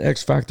 weakness, and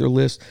X factor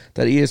list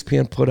that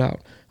ESPN put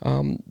out.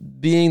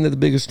 Being that the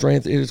biggest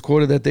strength, it is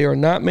quoted that there are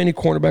not many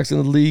cornerbacks in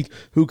the league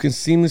who can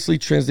seamlessly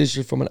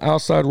transition from an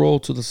outside role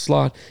to the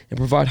slot and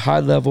provide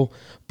high-level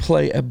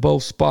play at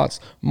both spots.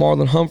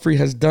 Marlon Humphrey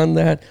has done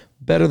that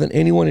better than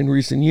anyone in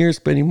recent years,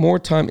 spending more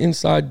time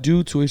inside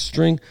due to a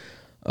string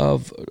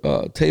of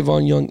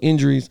Tavon Young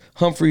injuries.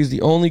 Humphrey is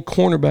the only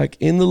cornerback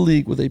in the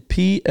league with a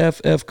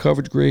PFF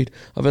coverage grade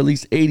of at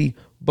least 80,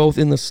 both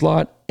in the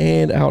slot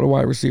and out of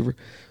wide receiver.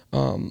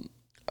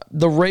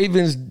 The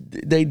Ravens,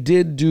 they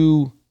did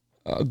do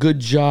a good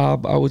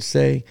job, I would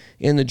say,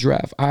 in the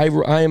draft. I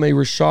am a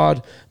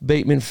Rashad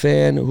Bateman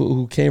fan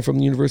who came from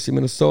the University of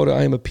Minnesota.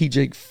 I am a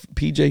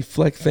PJ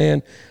Fleck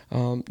fan. You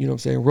know what I'm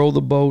saying? Roll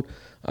the boat.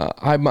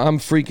 I'm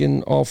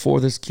freaking all for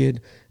this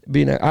kid.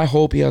 I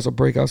hope he has a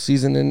breakout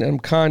season, and I'm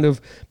kind of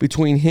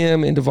between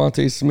him and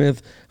DeVonte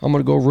Smith. I'm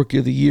going to go Rookie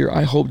of the Year.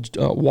 I hope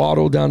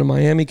Waddle down in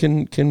Miami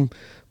can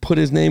put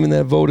his name in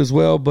that vote as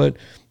well. But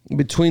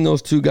between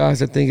those two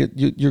guys, I think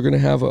you're going to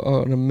have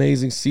an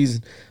amazing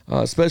season,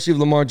 especially if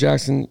Lamar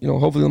Jackson.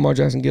 Hopefully Lamar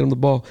Jackson get him the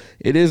ball.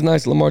 It is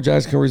nice Lamar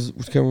Jackson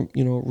can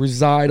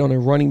reside on a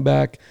running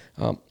back,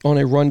 on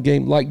a run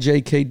game like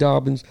J.K.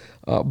 Dobbins.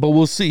 But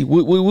we'll see.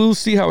 We'll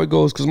see how it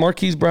goes because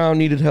Marquise Brown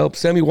needed help.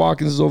 Sammy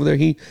Watkins is over there.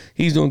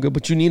 He's doing good,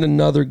 but you need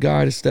another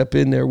guy to step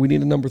in there. We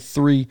need a number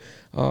 3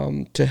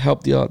 to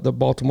help the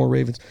Baltimore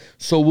Ravens.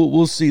 So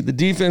we'll see. The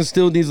defense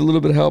still needs a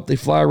little bit of help. They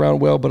fly around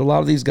well, but a lot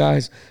of these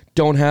guys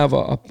don't have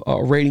a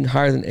rating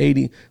higher than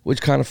 80,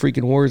 which kind of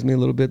freaking worries me a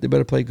little bit. They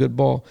better play good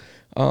ball.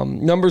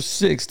 Number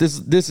 6,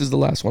 this is the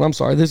last one. I'm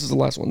sorry, this is the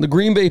last one. The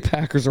Green Bay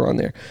Packers are on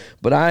there,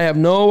 but I have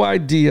no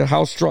idea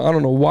how strong. I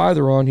don't know why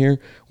they're on here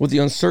with the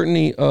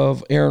uncertainty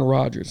of Aaron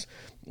Rodgers.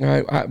 All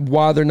right,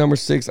 why they're number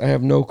 6, I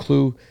have no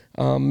clue.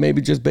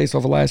 Maybe just based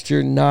off of last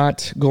year,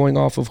 not going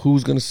off of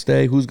who's going to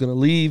stay, who's going to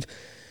leave.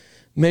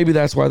 Maybe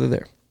that's why they're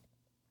there.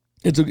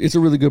 It's a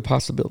really good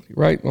possibility,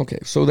 right? Okay,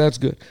 so that's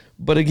good.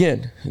 But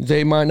again,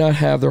 they might not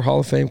have their Hall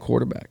of Fame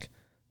quarterback.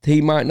 He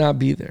might not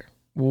be there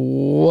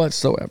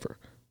whatsoever.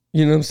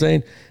 You know what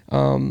I'm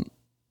saying?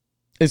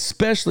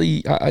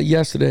 Especially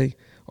yesterday,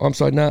 or I'm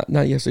sorry, not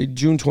yesterday,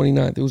 June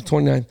 29th. It was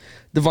 29th.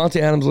 DEVANTE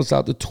Adams lets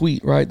out the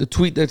tweet, right? The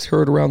tweet that's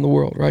heard around the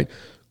world, right?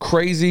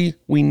 Crazy,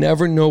 we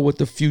never know what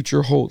the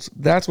future holds.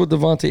 That's what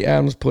DEVANTE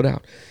Adams put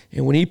out.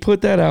 And when he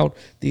put that out,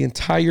 the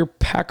entire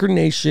Packer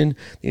Nation,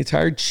 the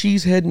entire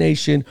Cheesehead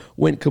Nation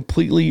went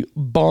completely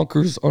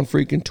bonkers on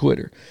freaking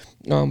Twitter.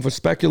 For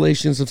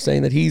speculations of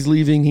saying that he's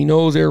leaving. He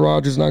knows Aaron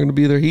Rodgers is not going to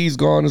be there. He's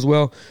gone as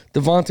well.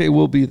 DEVANTE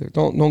will be there.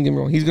 Don't get me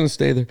wrong. He's going to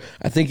stay there.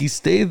 I think he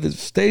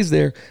stays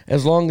there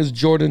as long as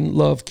Jordan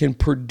Love can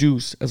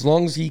produce, as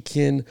long as he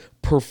can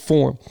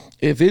perform.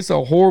 If it's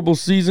a horrible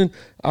season,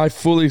 I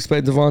fully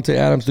expect DEVANTE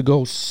Adams to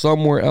go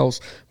somewhere else.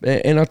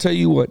 And I'll tell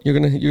you what, you're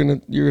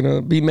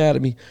gonna be mad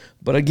at me.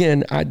 But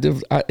again, I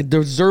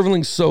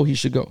deservingly so he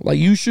should go. Like,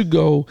 you should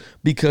go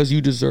because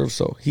you deserve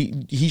so.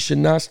 He should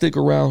not stick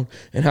around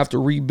and have to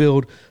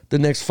rebuild the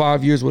next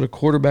 5 years with a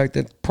quarterback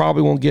that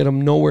probably won't get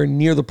him nowhere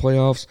near the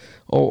playoffs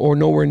or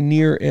nowhere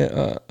near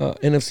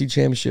NFC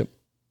Championship.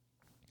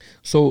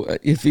 So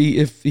if he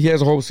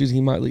has a horrible season,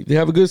 he might leave. If they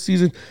have a good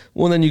season,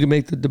 well, then you can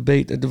make the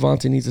debate that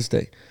DEVANTE needs to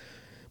stay.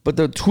 But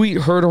the tweet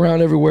heard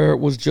around everywhere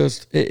was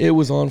just, it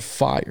was on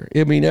fire.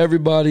 I mean,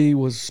 everybody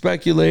was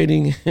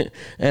speculating.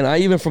 And I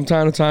even from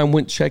time to time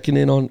went checking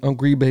in on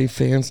Green Bay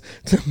fans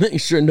to make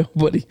sure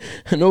nobody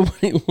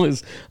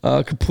was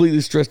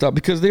completely stressed out,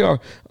 because they are.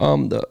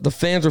 The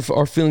fans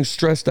are feeling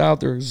stressed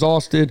out. They're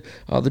exhausted.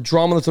 The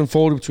drama that's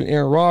unfolded between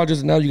Aaron Rodgers,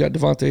 and now you got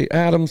DEVANTE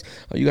Adams.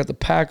 You got the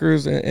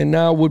Packers, and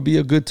now would be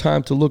a good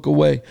time to look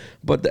away.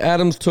 But the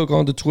Adams took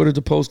onto Twitter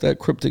to post that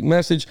cryptic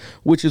message,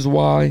 which is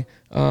why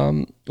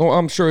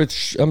I'm sure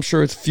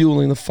it's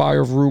fueling the fire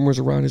of rumors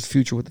around his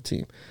future with the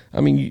team. I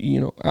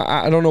mean,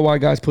 I don't know why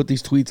guys put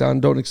these tweets out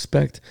and don't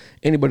expect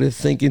anybody to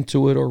think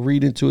into it or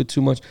read into it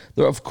too much.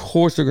 Of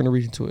course they're going to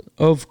read into it.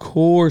 Of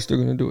course they're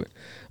going to do it.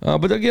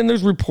 But again,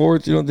 there's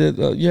reports. You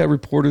had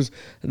reporters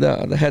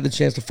that had the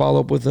chance to follow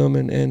up with them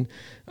and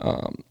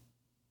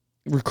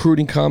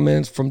recruiting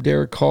comments from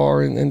Derek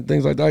Carr and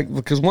things like that.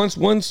 Because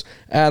once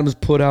Adams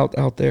put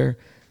out there,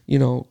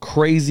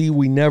 crazy,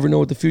 we never know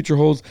what the future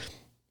holds.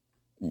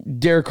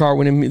 Derek Carr,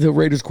 when the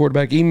Raiders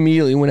quarterback,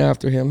 immediately went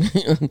after him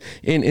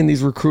in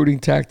these recruiting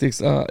tactics.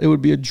 It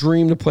would be a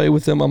dream to play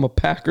with him. I'm a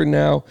Packer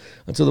now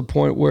until the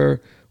point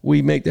where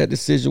we make that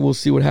decision. We'll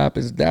see what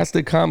happens. That's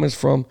the comments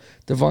from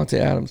DEVANTE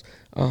Adams.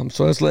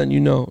 So that's letting you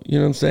know. You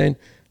know what I'm saying?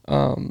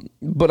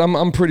 But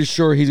I'm pretty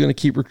sure he's going to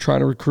keep trying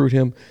to recruit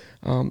him.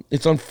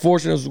 It's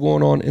unfortunate what's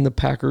going on in the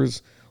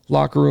Packers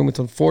locker room. It's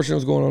unfortunate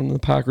what's going on in the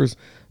Packers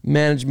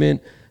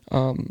management.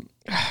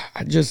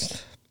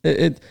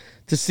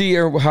 To see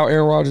how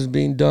Aaron Rodgers is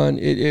being done,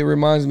 it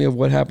reminds me of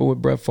what happened with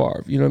Brett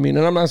Favre. You know what I mean?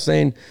 And I'm not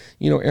saying,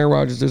 Aaron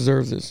Rodgers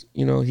deserves this.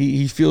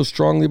 He feels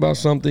strongly about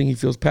something. He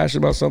feels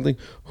passionate about something.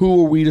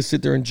 Who are we to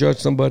sit there and judge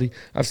somebody?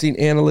 I've seen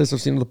analysts, I've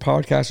seen other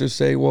podcasters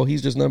say, well,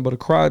 he's just nothing but a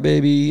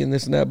crybaby and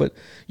this and that. But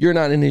you're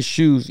not in his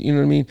shoes. You know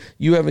what I mean?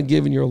 You haven't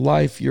given your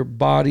life, your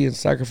body, and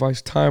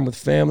sacrificed time with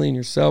family and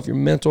yourself, your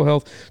mental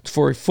health,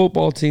 for a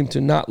football team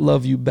to not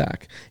love you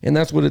back. And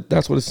that's what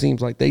it seems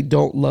like. They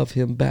don't love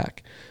him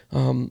back.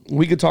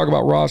 We could talk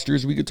about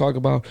rosters. We could talk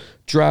about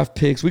draft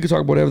picks. We could talk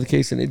about whatever the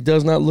case, and it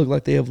does not look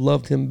like they have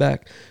loved him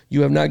back.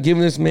 You have not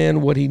given this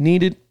man what he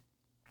needed.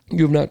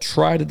 You have not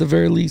tried at the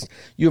very least.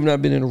 You have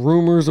not been in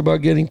rumors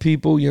about getting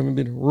people. You haven't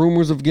been in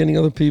rumors of getting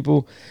other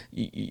people.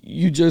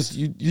 You're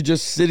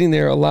just sitting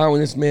there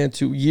allowing this man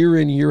to year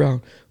in, year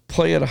out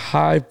play at a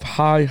high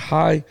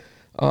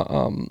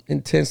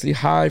intensity,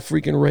 high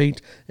freaking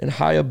rate, and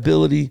high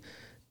ability.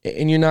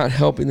 And you're not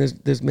helping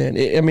this man.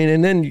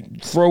 And then you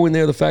throw in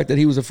there the fact that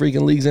he was a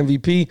freaking league's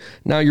MVP.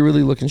 Now you're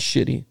really looking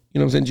shitty. You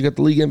know what I'm saying? You got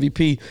the league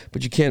MVP,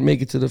 but you can't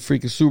make it to the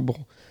freaking Super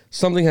Bowl.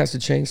 Something has to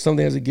change.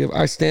 Something has to give.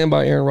 I stand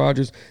by Aaron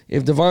Rodgers.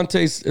 If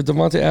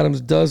DEVANTE Adams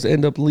does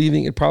end up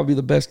leaving, it'd probably be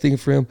the best thing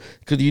for him,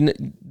 because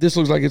this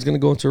looks like it's going to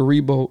go into a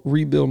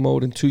rebuild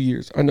mode in 2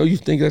 years. I know you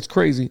think that's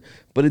crazy,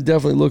 but it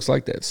definitely looks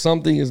like that.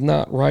 Something is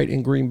not right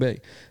in Green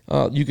Bay.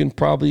 You can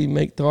probably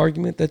make the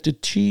argument that the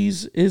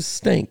cheese is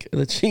stank.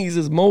 The cheese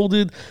is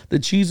molded. The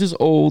cheese is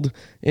old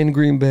in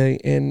Green Bay.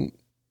 And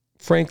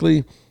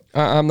frankly,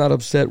 I'm not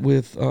upset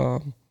with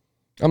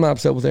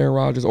Aaron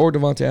Rodgers or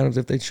DEVANTE Adams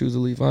if they choose to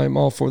leave. I'm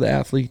all for the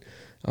athlete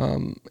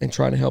and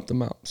trying to help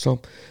them out.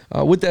 So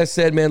with that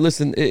said, man,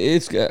 listen,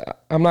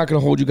 I'm not going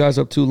to hold you guys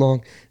up too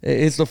long.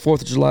 It's the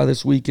 4th of July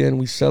this weekend.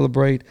 We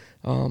celebrate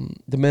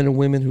the men and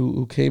women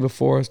who came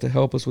before us to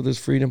help us with this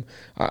freedom.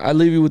 I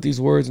leave you with these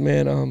words,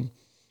 man.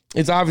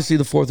 It's obviously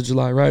the 4th of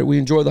July, right? We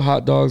enjoy the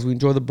hot dogs. We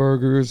enjoy the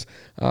burgers.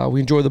 We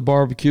enjoy the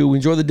barbecue. We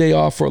enjoy the day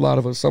off for a lot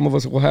of us. Some of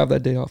us will have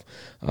that day off.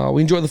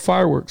 We enjoy the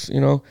fireworks, We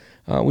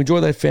enjoy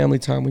that family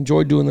time. We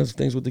enjoy doing those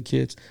things with the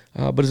kids.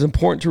 But it's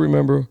important to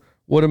remember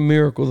what a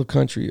miracle the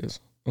country is,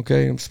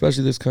 okay?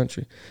 Especially this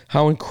country.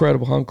 How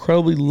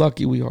incredibly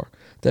lucky we are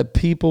that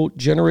people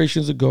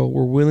generations ago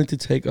were willing to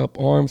take up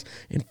arms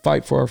and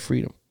fight for our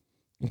freedom.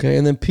 Okay,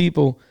 and then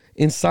people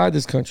inside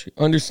this country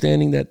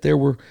understanding that there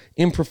were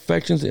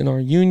imperfections in our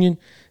union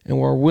and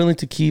were willing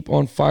to keep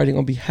on fighting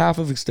on behalf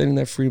of extending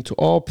that freedom to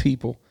all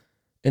people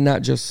and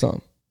not just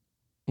some.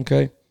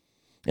 Okay,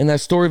 and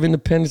that story of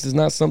independence is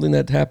not something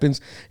that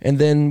happens and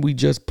then we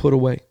just put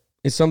away.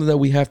 It's something that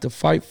we have to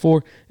fight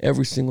for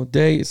every single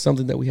day. It's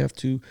something that we have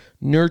to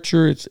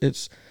nurture.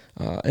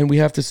 And we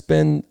have to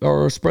spread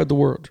the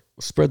word.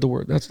 Spread the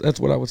word. That's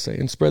what I would say.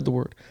 And spread the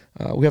word.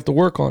 We have to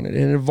work on it.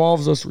 And it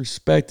involves us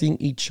respecting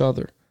each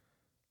other.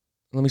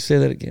 Let me say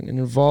that again. It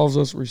involves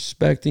us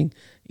respecting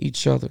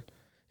each other.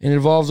 And it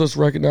involves us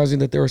recognizing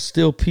that there are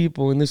still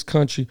people in this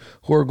country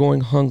who are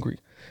going hungry.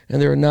 And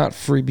they are not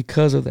free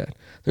because of that.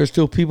 There are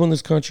still people in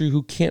this country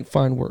who can't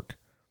find work.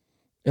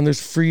 And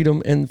there's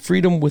freedom, and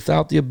freedom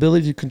without the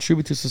ability to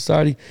contribute to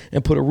society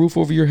and put a roof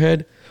over your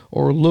head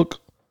or look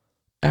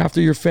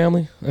after your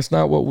family. That's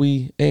not what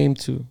we aim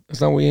to. That's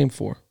not what we aim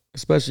for,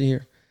 especially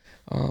here.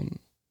 And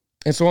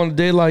so on a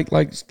day like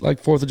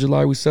 4th of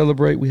July, we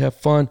celebrate, we have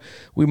fun,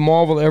 we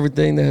marvel at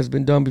everything that has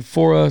been done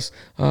before us,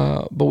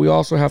 but we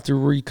also have to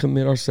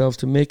recommit ourselves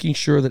to making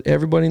sure that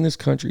everybody in this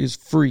country is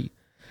free,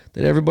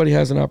 that everybody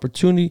has an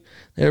opportunity,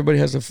 that everybody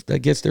that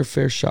gets their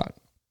fair shot,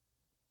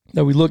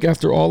 that we look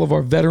after all of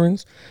our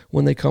veterans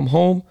when they come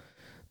home,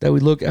 that we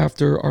look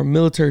after our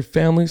military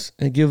families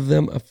and give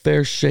them a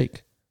fair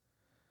shake,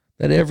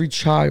 that every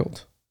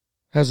child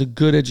has a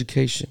good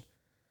education.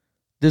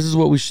 This is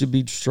what we should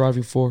be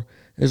striving for.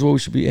 This is what we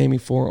should be aiming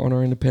for on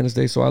our Independence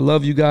Day. So I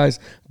love you guys.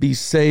 Be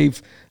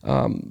safe,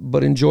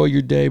 but enjoy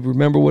your day.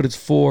 Remember what it's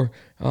for.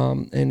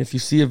 And if you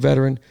see a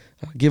veteran,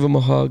 give him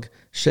a hug,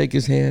 shake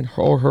his hand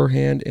or her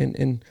hand,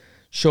 and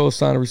show a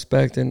sign of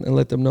respect and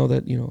let them know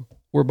that,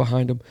 we're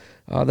behind them.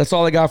 That's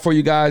all I got for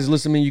you guys.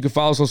 Listen to me. You can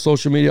follow us on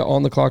social media,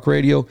 On the Clock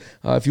Radio.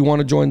 If you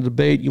want to join the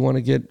debate, you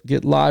want to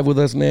get live with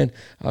us, man,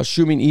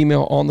 shoot me an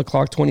email,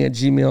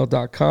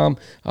 ontheclock20@gmail.com.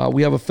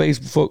 We have a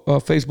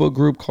Facebook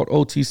group called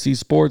OTC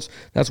Sports.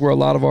 That's where a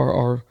lot of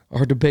our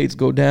debates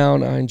go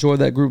down. I enjoy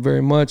that group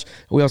very much.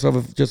 We also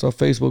have just a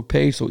Facebook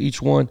page, so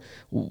each one,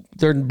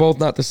 they're both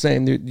not the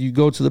same. You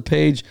go to the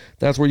page,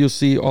 that's where you'll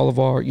see all of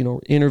our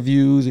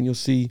interviews, and you'll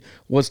see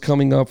what's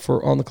coming up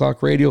for On the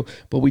Clock Radio.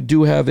 But we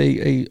do have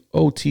a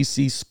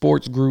OTC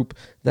Sports group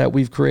that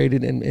we've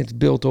created, and it's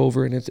built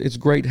over, and it's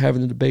great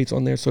having the debates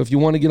on there. So if you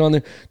want to get on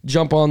there,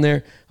 jump on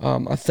there.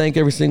 I thank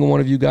every single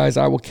one of you guys.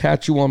 I will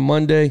catch you on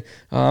Monday.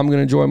 I'm going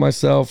to enjoy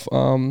myself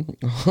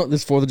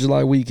this 4th of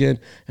July weekend,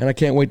 and I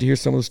can't wait to hear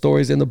some of the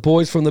stories. And the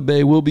boys from the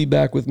Bay will be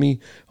back with me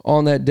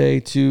on that day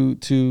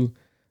to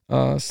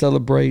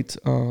celebrate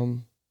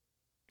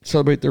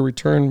their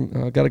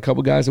return. Got a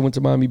couple guys that went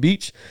to Miami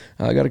Beach.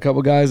 Got a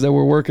couple guys that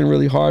were working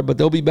really hard, but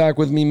they'll be back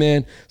with me,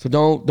 man. So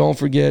don't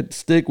forget,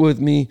 stick with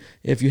me.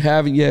 If you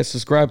haven't yet,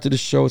 subscribe to the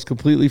show. It's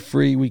completely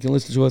free. We can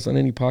listen to us on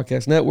any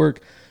podcast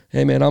network.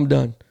 Hey, man, I'm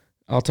done.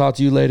 I'll talk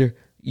to you later.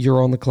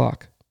 You're on the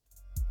clock.